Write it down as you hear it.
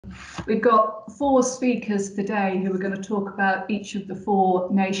We've got 4 speakers today who are going to talk about each of the 4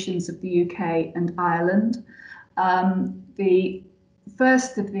 nations of the UK and Ireland. The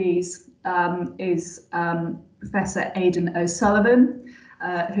first of these is Professor Aidan O'Sullivan,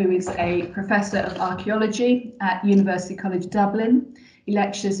 who is a Professor of Archaeology at University College Dublin. He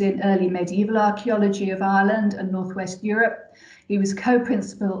lectures in Early Medieval Archaeology of Ireland and Northwest Europe. He was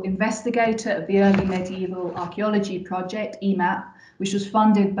co-principal investigator of the Early Medieval Archaeology Project, EMAP, which was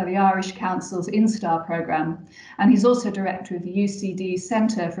funded by the Irish Council's Instar programme. And he's also director of the UCD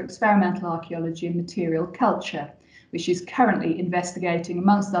Centre for Experimental Archaeology and Material Culture, which is currently investigating,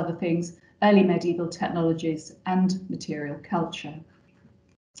 amongst other things, early medieval technologies and material culture.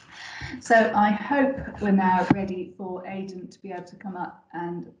 So I hope we're now ready for Aidan to be able to come up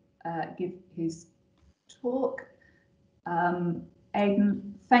and give his talk.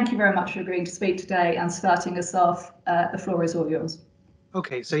 Aidan, thank you very much for agreeing to speak today and starting us off. The floor is all yours.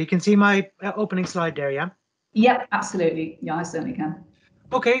 Okay, so you can see my opening slide there, yeah? Yep, absolutely. Yeah, I certainly can.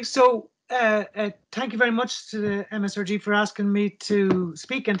 Okay, so thank you very much to the MSRG for asking me to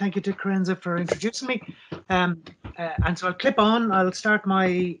speak, and thank you to Carenza for introducing me. And so I'll clip on. I'll start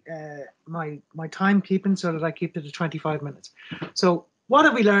my my timekeeping so that I keep it to 25 minutes. So what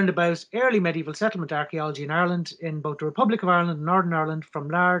have we learned about early medieval settlement archaeology in Ireland, in both the Republic of Ireland and Northern Ireland, from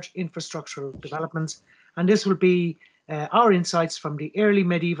large infrastructural developments? And this will be our insights from the Early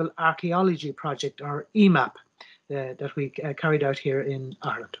Medieval Archaeology Project, or EMAP, that we carried out here in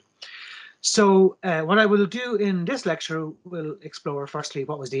Ireland. So what I will do in this lecture will explore, firstly,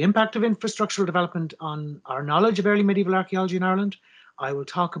 what was the impact of infrastructural development on our knowledge of early medieval archaeology in Ireland. I will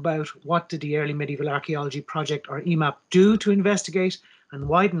talk about what did the Early Medieval Archaeology Project, or EMAP, do to investigate and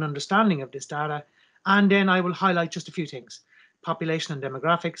widen understanding of this data. And then I will highlight just a few things: population and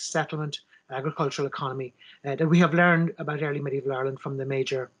demographics, settlement, agricultural economy, that we have learned about early medieval Ireland from the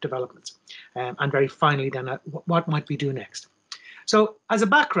major developments. And very finally then, what might we do next? So as a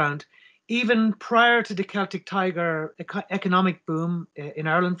background, even prior to the Celtic Tiger economic boom in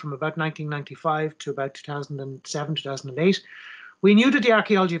Ireland from about 1995 to about 2007, 2008, we knew that the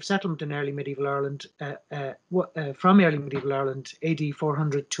archaeology of settlement in early medieval Ireland, from early medieval Ireland, AD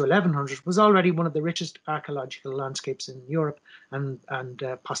 400 to 1100, was already one of the richest archaeological landscapes in Europe and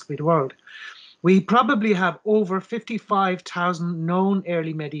possibly the world. We probably have over 55,000 known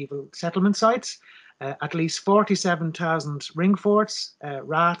early medieval settlement sites, at least 47,000 ring forts,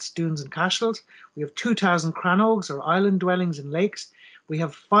 raths, dunes and castles. We have 2,000 crannogs, or island dwellings in lakes. We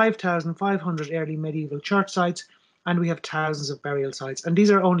have 5,500 early medieval church sites, and we have thousands of burial sites. And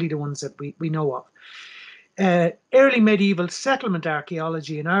these are only the ones that we know of. Early medieval settlement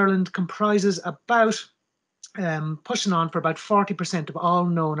archaeology in Ireland comprises about, pushing on for about 40% of all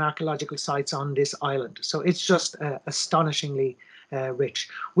known archaeological sites on this island. So it's just astonishingly rich.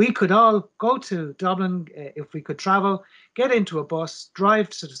 We could all go to Dublin if we could travel, get into a bus,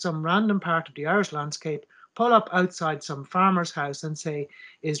 drive to some random part of the Irish landscape, pull up outside some farmer's house and say,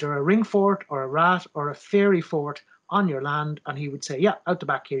 is there a ring fort or a rath or a fairy fort on your land? And he would say, yeah, out the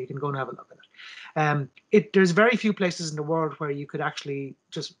back here, you can go and have a look at it. There's very few places in the world where you could actually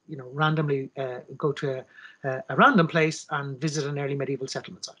just, randomly go to a random place and visit an early medieval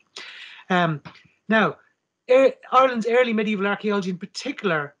settlement site. Now, Ireland's early medieval archaeology in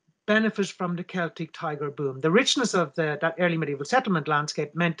particular benefited from the Celtic Tiger boom. The richness of that early medieval settlement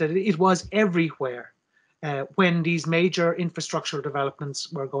landscape meant that it was everywhere when these major infrastructural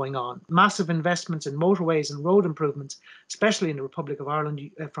developments were going on. Massive investments in motorways and road improvements, especially in the Republic of Ireland,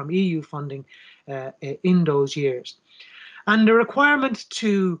 from EU funding in those years. And the requirement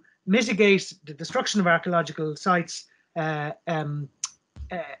to mitigate the destruction of archaeological sites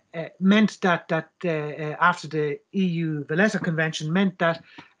meant that after the EU Valletta Convention, meant that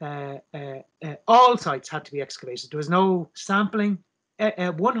all sites had to be excavated. There was no sampling.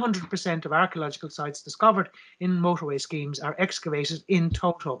 100% of archaeological sites discovered in motorway schemes are excavated in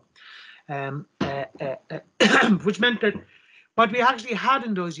toto, which meant that what we actually had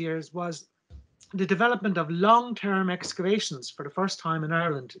in those years was the development of long-term excavations for the first time in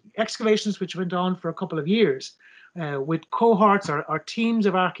Ireland. Excavations which went on for a couple of years, with cohorts or teams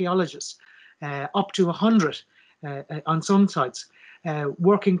of archaeologists, up to 100 on some sites,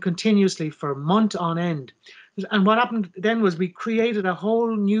 working continuously for month on end. And what happened then was we created a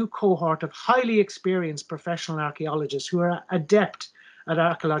whole new cohort of highly experienced professional archaeologists who are adept at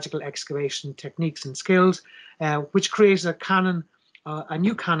archaeological excavation techniques and skills, which created a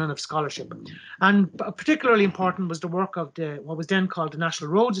new canon of scholarship. And particularly important was the work of what was then called the National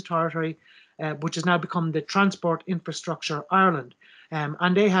Roads Authority, which has now become the Transport Infrastructure Ireland.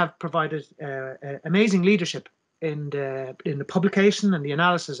 And they have provided amazing leadership in the publication and the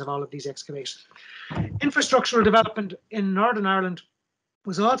analysis of all of these excavations. Infrastructural development in Northern Ireland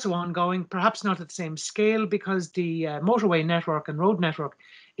was also ongoing, perhaps not at the same scale, because the motorway network and road network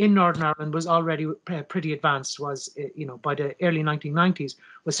in Northern Ireland was already pretty advanced, was, by the early 1990s,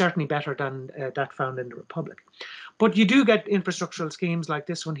 was certainly better than that found in the Republic. But you do get infrastructural schemes like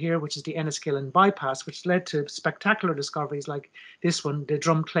this one here, which is the Enniskillen bypass, which led to spectacular discoveries like this one, the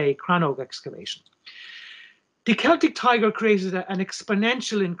Drumclay Crannog excavation. The Celtic Tiger created an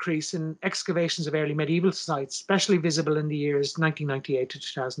exponential increase in excavations of early medieval sites, especially visible in the years 1998 to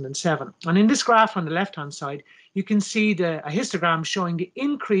 2007. And in this graph on the left-hand side, you can see a histogram showing the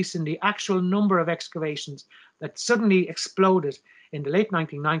increase in the actual number of excavations that suddenly exploded in the late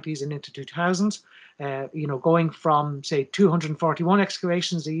 1990s and into 2000s, going from, say, 241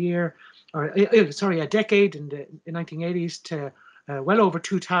 excavations a year, or a decade in the 1980s to well over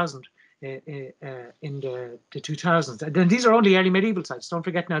 2,000. In the 2000s. And then these are only early medieval sites. Don't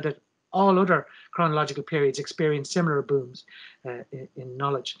forget now that all other chronological periods experienced similar booms in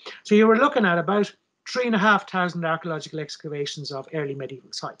knowledge. So you were looking at about 3,500 archaeological excavations of early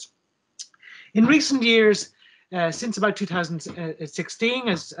medieval sites. In recent years, since about 2016,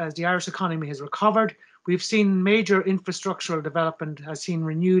 as the Irish economy has recovered, we've seen major infrastructural development, has seen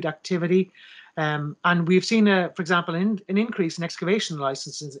renewed activity. And we've seen, for example, an increase in excavation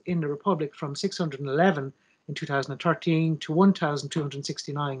licenses in the Republic from 611 in 2013 to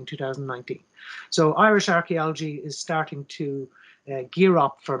 1,269 in 2019. So Irish archaeology is starting to gear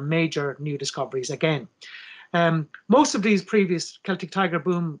up for major new discoveries again. Most of these previous Celtic Tiger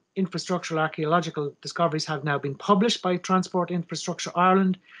boom infrastructural archaeological discoveries have now been published by Transport Infrastructure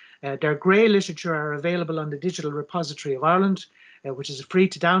Ireland. Their grey literature are available on the Digital Repository of Ireland, which is free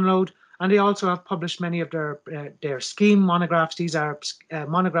to download. And they also have published many of their scheme monographs. These are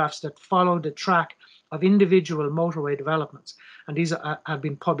monographs that follow the track of individual motorway developments. And these have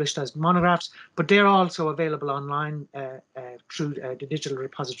been published as monographs, but they're also available online through the Digital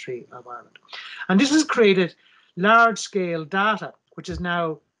Repository of Ireland. And this has created large-scale data, which has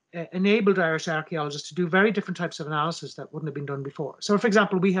now enabled Irish archaeologists to do very different types of analysis that wouldn't have been done before. So, for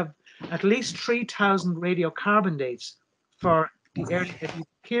example, we have at least 3,000 radiocarbon dates for the early medieval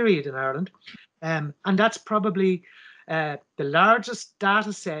period in Ireland, and that's probably the largest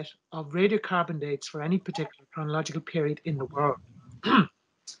data set of radiocarbon dates for any particular chronological period in the world.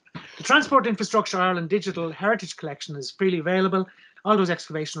 The Transport Infrastructure Ireland Digital Heritage Collection is freely available. All those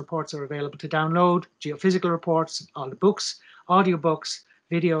excavation reports are available to download, geophysical reports, all the books, audiobooks,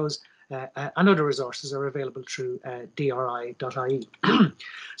 videos, and other resources are available through dri.ie.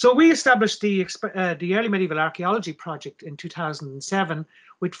 So we established the Early Medieval Archaeology Project in 2007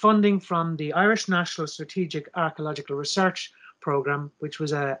 with funding from the Irish National Strategic Archaeological Research Programme, which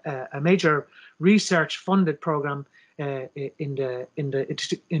was a major research-funded programme in the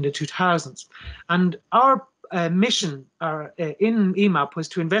 2000s. And our mission in EMAP was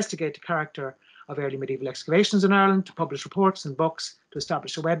to investigate the character of early medieval excavations in Ireland, to publish reports and books, to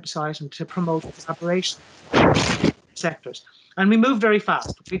establish a website, and to promote collaboration sectors. And we moved very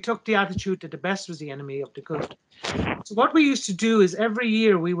fast. We took the attitude that the best was the enemy of the good. So what we used to do is every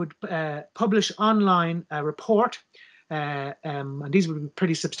year we would publish online a report, and these would be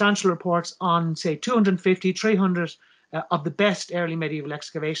pretty substantial reports on, say, 250, 300 of the best early medieval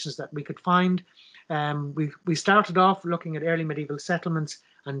excavations that we could find. We started off looking at early medieval settlements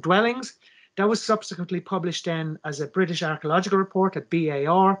and dwellings. That was subsequently published then as a British archaeological report, a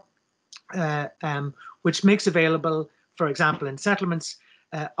BAR, which makes available, for example, in settlements,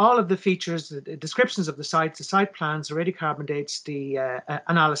 all of the features, the descriptions of the sites, the site plans, the radiocarbon dates, the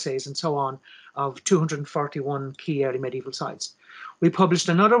analyses, and so on, of 241 key early medieval sites. We published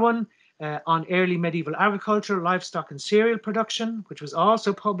another one on early medieval agriculture, livestock, and cereal production, which was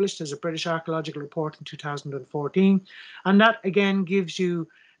also published as a British archaeological report in 2014. And that, again, gives you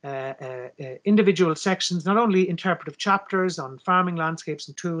individual sections, not only interpretive chapters on farming landscapes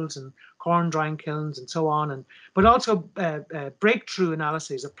and tools and corn drying kilns and so on, but also breakthrough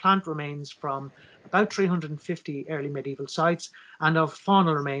analyses of plant remains from about 350 early medieval sites and of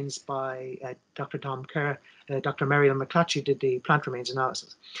faunal remains by Dr. Tom Kerr. Dr. Muriel McClatchy did the plant remains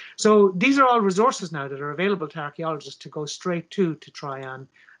analysis. So these are all resources now that are available to archaeologists to go straight to try and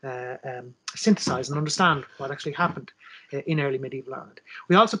synthesize and understand what actually happened in early medieval Ireland.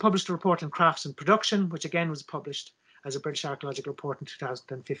 We also published a report on crafts and production, which again was published as a British archaeological report in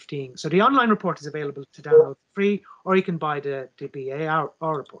 2015. So the online report is available to download free, or you can buy the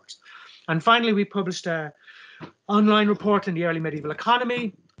BAR reports. And finally, we published an online report in the early medieval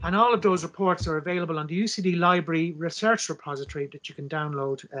economy, And all of those reports are available on the UCD Library Research Repository that you can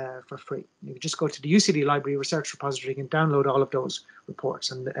download for free. You just go to the UCD Library Research Repository, you can download all of those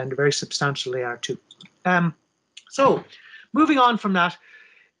reports, and very substantial they are too. So moving on from that,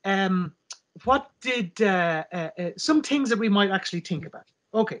 what did some things that we might actually think about?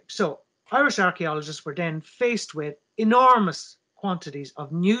 Okay, so Irish archaeologists were then faced with enormous quantities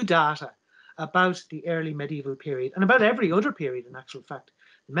of new data about the early medieval period and about every other period in actual fact.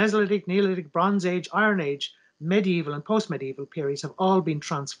 The Mesolithic, Neolithic, Bronze Age, Iron Age, medieval and post-medieval periods have all been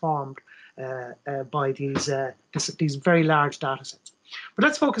transformed by these very large data sets. But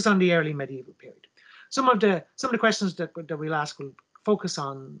let's focus on the early medieval period. Some of the questions that we'll ask will focus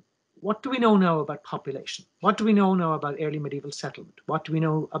on: what do we know now about population? What do we know now about early medieval settlement? What do we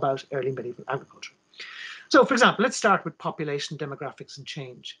know about early medieval agriculture? So, for example, let's start with population, demographics, and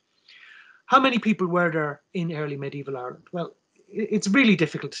change. How many people were there in early medieval Ireland? Well, it's really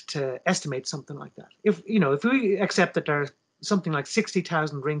difficult to estimate something like that. If we accept that there are something like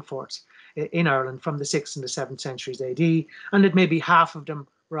 60,000 ring forts in Ireland from the 6th and the 7th centuries AD, and that maybe half of them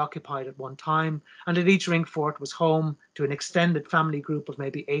were occupied at one time, and that each ring fort was home to an extended family group of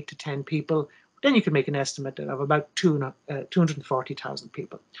maybe 8 to 10 people, then you can make an estimate of about 240,000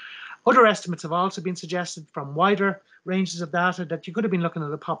 people. Other estimates have also been suggested from wider ranges of data that you could have been looking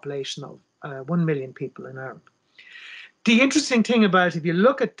at a population of 1 million people in Ireland. The interesting thing about, if you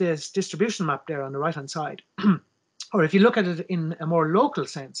look at this distribution map there on the right-hand side, or if you look at it in a more local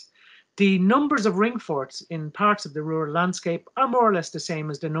sense, the numbers of ring forts in parts of the rural landscape are more or less the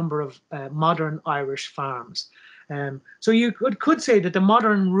same as the number of modern Irish farms. So you could say that the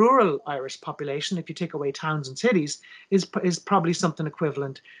modern rural Irish population, if you take away towns and cities, is probably something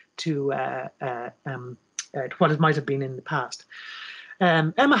equivalent to what it might have been in the past.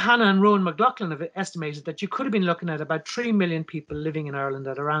 Emma Hanna and Rowan McLaughlin have estimated that you could have been looking at about 3 million people living in Ireland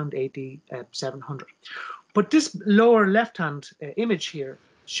at around AD 700. But this lower left-hand image here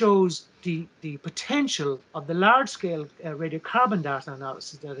shows the potential of the large-scale radiocarbon data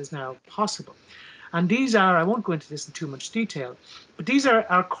analysis that is now possible. And these are, I won't go into this in too much detail, but these are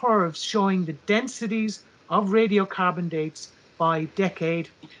our curves showing the densities of radiocarbon dates by decade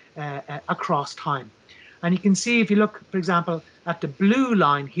across time. And you can see, if you look, for example, at the blue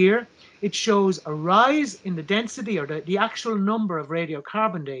line here, it shows a rise in the density, or the actual number of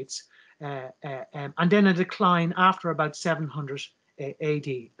radiocarbon dates, and then a decline after about 700 AD,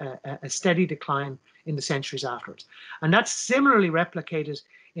 a steady decline in the centuries afterwards. And that's similarly replicated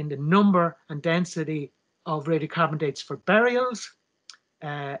in the number and density of radiocarbon dates for burials,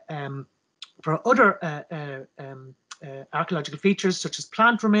 for other archaeological features such as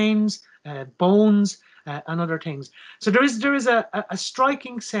plant remains, bones, and other things. So there is a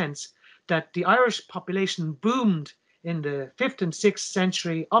striking sense that the Irish population boomed in the 5th and 6th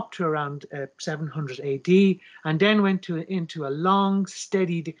century up to around 700 AD, and then went into a long,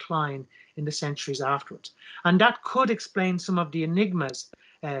 steady decline in the centuries afterwards. And that could explain some of the enigmas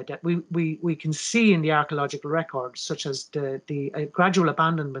that we can see in the archaeological records, such as the gradual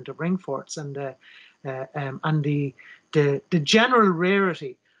abandonment of ring forts and the general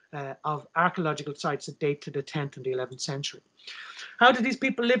rarity of archaeological sites that date to the 10th and the 11th century. How did these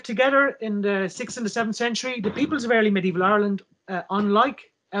people live together in the 6th and the 7th century? The peoples of early medieval Ireland,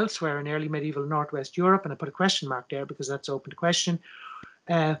 unlike elsewhere in early medieval Northwest Europe, and I put a question mark there because that's open to question,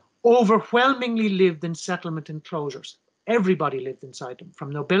 overwhelmingly lived in settlement enclosures. Everybody lived inside them,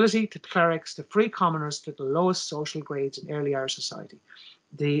 from nobility to clerics to free commoners to the lowest social grades in early Irish society.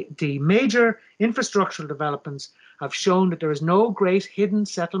 The major infrastructural developments have shown that there is no great hidden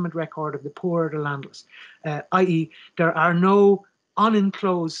settlement record of the poor or the landless, i.e. there are no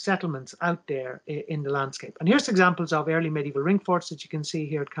unenclosed settlements out there in the landscape. And here's examples of early medieval ring forts that you can see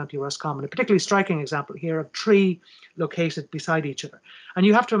here at County Roscommon, a particularly striking example here of 3 located beside each other. And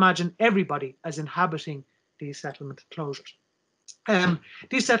you have to imagine everybody as inhabiting these settlement enclosures.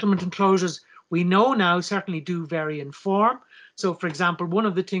 These settlement enclosures, we know now, certainly do vary in form. So, for example, one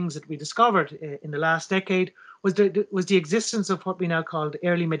of the things that we discovered in the last decade was the existence of what we now call the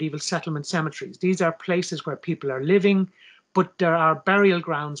early medieval settlement cemeteries. These are places where people are living, but there are burial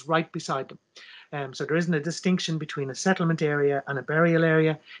grounds right beside them. So there isn't a distinction between a settlement area and a burial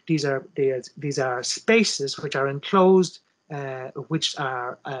area. These are spaces which are enclosed, which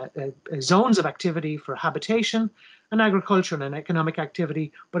are zones of activity for habitation and agriculture and economic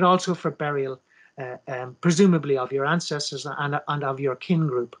activity, but also for burial, presumably of your ancestors and of your kin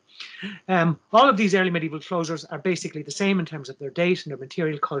group. All of these early medieval closures are basically the same in terms of their date and their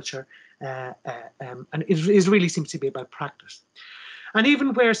material culture, and it really seems to be about practice. And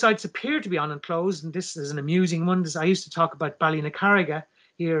even where sites appear to be unenclosed, and this is an amusing one, I used to talk about Ballynacarriga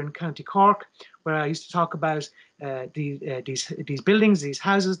here in County Cork, where I used to talk about these buildings, these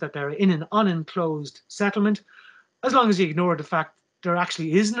houses, that they're in an unenclosed settlement, as long as you ignore the fact there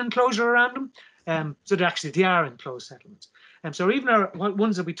actually is an enclosure around them. So they are enclosed settlements. So even our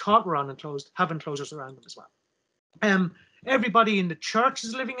ones that we thought were unenclosed have enclosures around them as well. Everybody in the church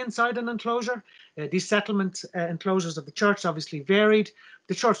is living inside an enclosure. These settlement enclosures of the church obviously varied.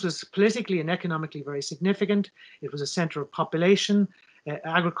 The church was politically and economically very significant. It was a centre of population,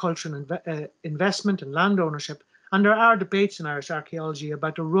 agriculture and investment and land ownership. And there are debates in Irish archaeology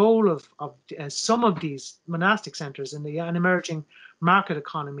about the role of some of these monastic centres in an emerging market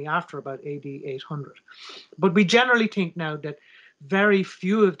economy after about AD 800. But we generally think now that very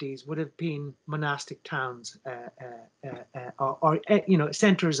few of these would have been monastic towns or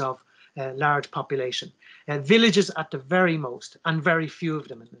centres of large population. Villages at the very most, and very few of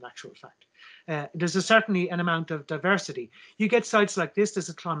them in actual fact. There's certainly an amount of diversity. You get sites like this, there's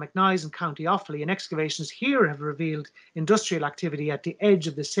a Clonmacnoise in County Offaly, and excavations here have revealed industrial activity at the edge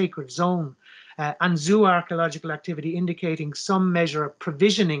of the sacred zone, and zooarchaeological activity indicating some measure of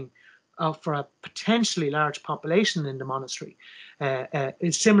provisioning for a potentially large population in the monastery.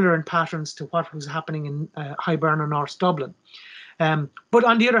 Is similar in patterns to what was happening in Hiberno, North Dublin. But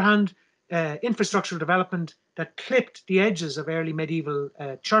on the other hand, infrastructural development that clipped the edges of early medieval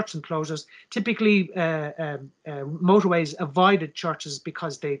church enclosures. Typically, motorways avoided churches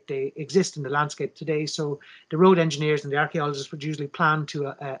because they exist in the landscape today. So the road engineers and the archaeologists would usually plan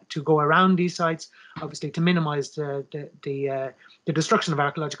to go around these sites, obviously to minimise the destruction of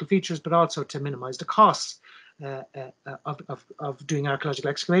archaeological features, but also to minimise the costs of doing archaeological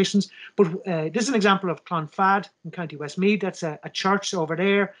excavations. But this is an example of Clonfad in County Westmeath. That's a church over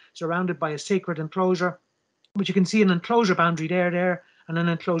there, surrounded by a sacred enclosure. But you can see an enclosure boundary there, and an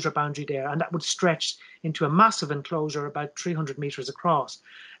enclosure boundary there, and that would stretch into a massive enclosure about 300 meters across.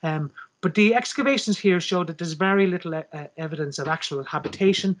 But the excavations here show that there's very little evidence of actual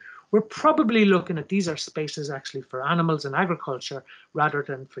habitation. We're probably looking at these are spaces actually for animals and agriculture rather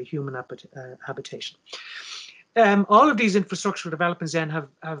than for human habitation. All of these infrastructural developments then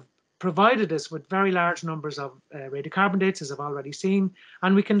have provided us with very large numbers of radiocarbon dates, as I've already seen,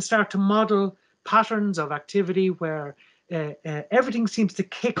 and we can start to model patterns of activity where everything seems to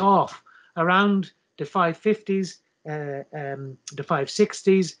kick off around the 550s, the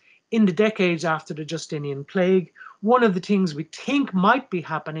 560s, in the decades after the Justinian plague. One of the things we think might be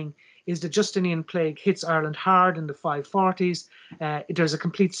happening is the Justinian plague hits Ireland hard in the 540s. There's a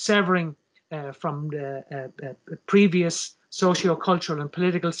complete severing from the previous socio-cultural and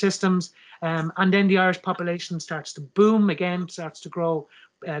political systems, and then the Irish population starts to boom again, starts to grow,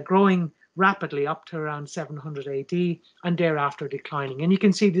 growing rapidly up to around 700 AD and thereafter declining. And you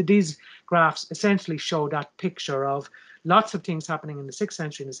can see that these graphs essentially show that picture of lots of things happening in the 6th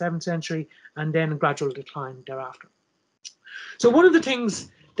century and the 7th century, and then a gradual decline thereafter. So one of the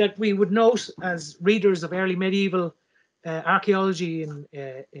things that we would note as readers of early medieval archaeology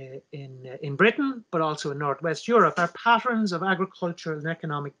in Britain, but also in Northwest Europe, are patterns of agricultural and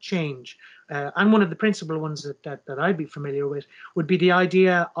economic change. And one of the principal ones that I'd be familiar with would be the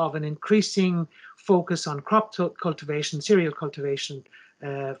idea of an increasing focus on crop cultivation, cereal cultivation,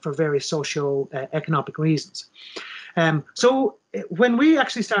 for various socio-economic reasons. So when we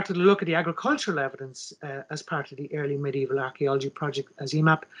actually started to look at the agricultural evidence as part of the Early Medieval Archaeology Project as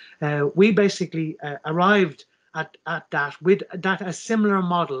EMAP, we basically arrived at that with a similar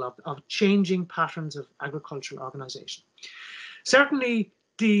model of changing patterns of agricultural organization. Certainly,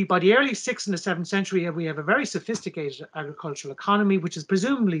 by the early 6th and the 7th century, we have a very sophisticated agricultural economy, which is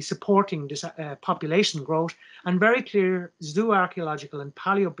presumably supporting this population growth, and very clear zooarchaeological and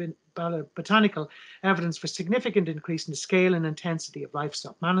paleobotanical evidence for significant increase in the scale and intensity of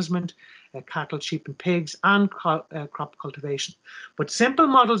livestock management, cattle, sheep and pigs, and crop cultivation. But simple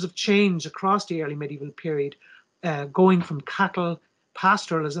models of change across the early medieval period, going from cattle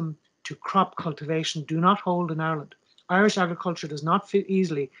pastoralism to crop cultivation, do not hold in Ireland. Irish agriculture does not fit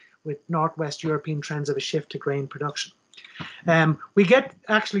easily with Northwest European trends of a shift to grain production. We get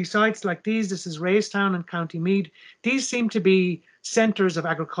actually sites like these. This is Raystown in County Meath. These seem to be centres of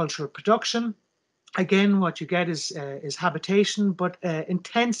agricultural production. Again, what you get is habitation, but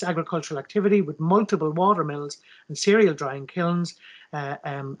intense agricultural activity with multiple water mills and cereal drying kilns,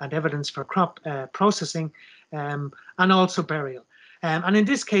 and evidence for crop processing, and also burial. And in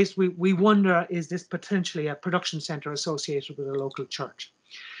this case, we wonder, is this potentially a production centre associated with a local church?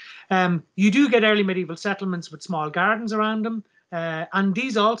 You do get early medieval settlements with small gardens around them, and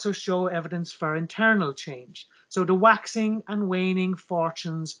these also show evidence for internal change. So the waxing and waning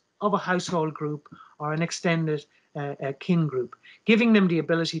fortunes of a household group or an extended kin group, giving them the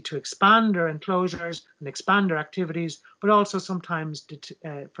ability to expand their enclosures and expand their activities, but also sometimes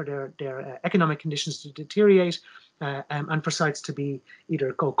for their economic conditions to deteriorate and for sites to be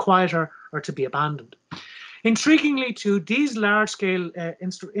either go quieter or to be abandoned. Intriguingly too, these large-scale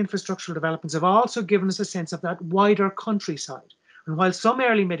infrastructural developments have also given us a sense of that wider countryside. And while some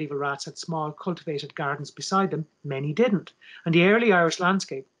early medieval rats had small cultivated gardens beside them, many didn't. And the early Irish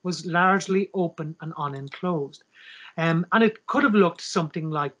landscape was largely open and unenclosed. And it could have looked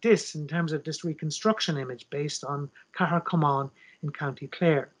something like this in terms of this reconstruction image based on Cahercumán in County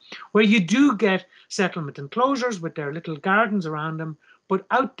Clare, where you do get settlement enclosures with their little gardens around them, but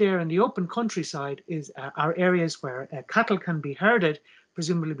out there in the open countryside are areas where cattle can be herded,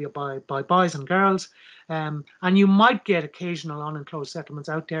 presumably by boys and girls, and you might get occasional unenclosed settlements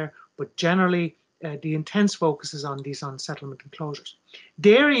out there, but generally the intense focus is on these settlement enclosures.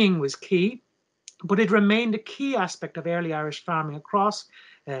 Dairying was key, but it remained a key aspect of early Irish farming across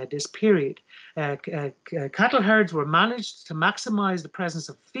this period. Cattle herds were managed to maximize the presence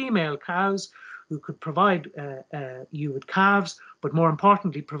of female cows who could provide you with calves, but more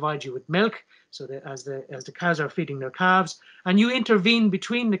importantly, provide you with milk, so that as the cows are feeding their calves, and you intervene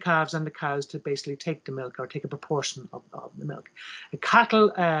between the calves and the cows to basically take the milk or take a proportion of the milk.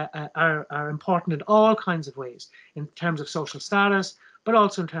 Cattle are important in all kinds of ways, in terms of social status, but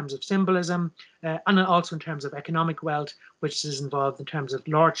also in terms of symbolism, and also in terms of economic wealth, which is involved in terms of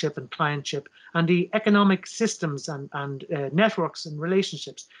lordship and clientship, and the economic systems and networks and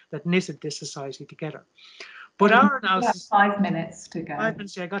relationships that knitted this society together. But our analysis— 5 minutes to go. 5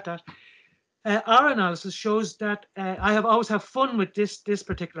 minutes, yeah, I got that. Our analysis shows that I have always have fun with this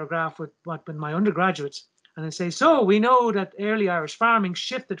particular graph with my undergraduates, and I say, so we know that early Irish farming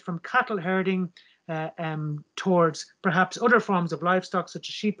shifted from cattle herding towards perhaps other forms of livestock such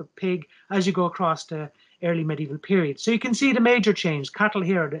as sheep or pig as you go across the early medieval period. So you can see the major change. Cattle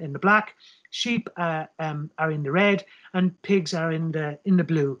here are in the black, sheep are in the red, and pigs are in the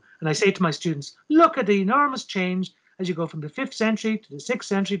blue. And I say to my students, look at the enormous change as you go from the 5th century to the 6th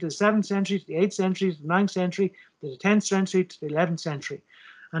century to the 7th century to the 8th century to the 9th century to the 10th century to the 11th century.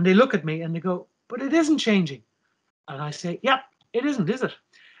 And they look at me and they go, but it isn't changing. And I say, yep, it isn't, is it?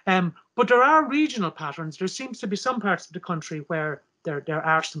 But there are regional patterns. There seems to be some parts of the country where there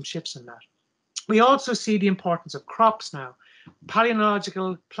are some shifts in that. We also see the importance of crops now.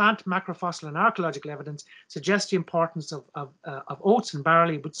 Paleontological, plant, macrofossil, and archaeological evidence suggests the importance of oats and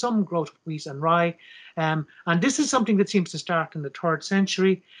barley, with some growth of wheat and rye. And this is something that seems to start in the 3rd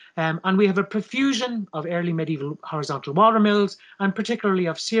century. And we have a profusion of early medieval horizontal water mills, and particularly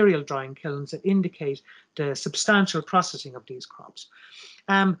of cereal drying kilns that indicate the substantial processing of these crops.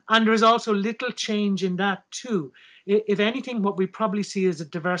 And there is also little change in that too. If anything, what we probably see is a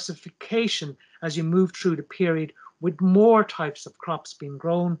diversification as you move through the period, with more types of crops being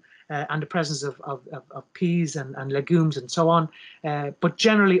grown and the presence of peas and legumes and so on. But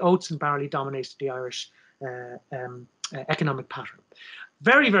generally, oats and barley dominated the Irish economic pattern.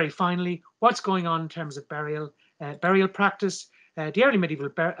 Very, very finally, what's going on in terms of burial practice? The early medieval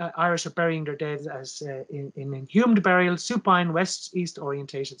Irish are burying their dead as in inhumed burial, supine, west-east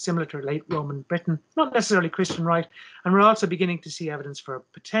orientated, similar to late Roman Britain, not necessarily Christian rite. And we're also beginning to see evidence for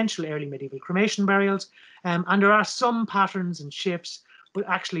potential early medieval cremation burials. And there are some patterns and shifts, but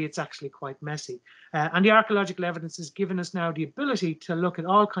actually it's quite messy. And the archaeological evidence has given us now the ability to look at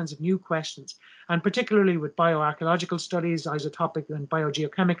all kinds of new questions, and particularly with bioarchaeological studies, isotopic and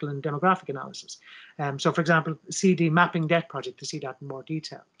biogeochemical and demographic analysis. So for example, CD Mapping Debt Project, to see that in more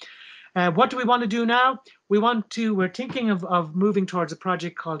detail. What do we want to do now? We're thinking of moving towards a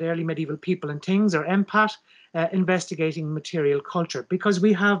project called Early Medieval People and Things, or EMPAT, investigating material culture, because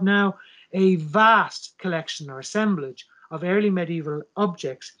we have now a vast collection or assemblage of early medieval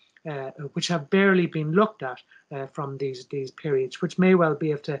objects which have barely been looked at from these periods, which may well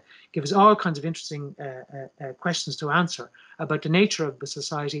be able to give us all kinds of interesting questions to answer about the nature of the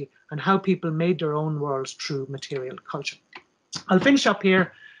society and how people made their own worlds through material culture. I'll finish up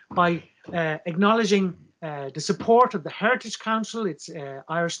here by acknowledging the support of the Heritage Council, its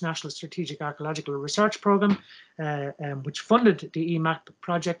Irish National Strategic Archaeological Research Programme, which funded the EMAP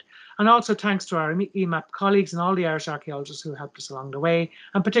project, and also thanks to our EMAP colleagues and all the Irish archaeologists who helped us along the way,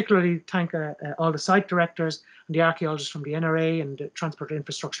 and particularly thank all the site directors and the archaeologists from the NRA and the Transport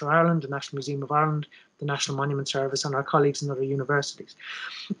Infrastructure Ireland, the National Museum of Ireland, the National Monument Service, and our colleagues in other universities.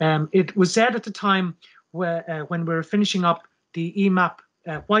 It was said at the time when we were finishing up the EMAP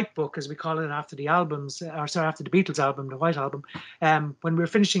White Book, as we call it, after the albums, or sorry, after the Beatles album, the White Album, when we were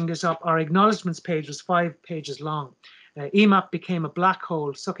finishing this up, our acknowledgements page was 5 pages long. EMAP became a black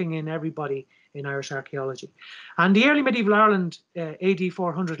hole, sucking in everybody in Irish archaeology. And the Early Medieval Ireland, AD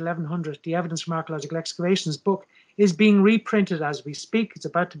 400, 1100, the Evidence from Archaeological Excavations book, is being reprinted as we speak. It's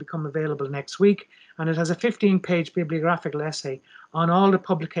about to become available next week, and it has a 15-page bibliographical essay on all the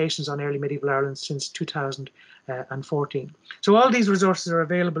publications on early medieval Ireland since 2014. So all these resources are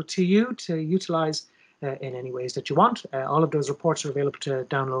available to you to utilise in any ways that you want. All of those reports are available to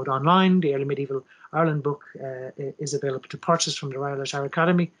download online. The Early Medieval Ireland book is available to purchase from the Royal Irish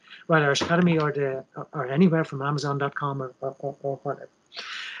Academy, or anywhere from Amazon.com or whatever.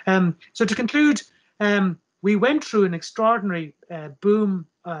 So to conclude, we went through an extraordinary boom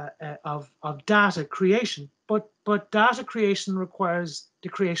of data creation, but data creation requires the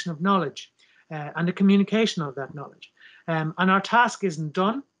creation of knowledge and the communication of that knowledge. And our task isn't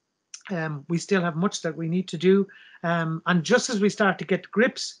done. We still have much that we need to do. And just as we start to get to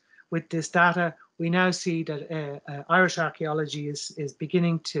grips with this data, we now see that Irish archaeology is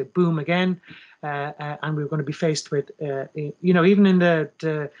beginning to boom again. And we're going to be faced with, even in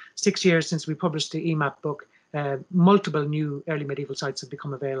the 6 years since we published the EMAP book, multiple new early medieval sites have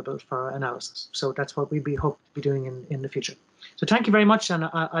become available for analysis. So that's what we hope to be doing in the future. So thank you very much, and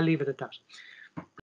I'll leave it at that.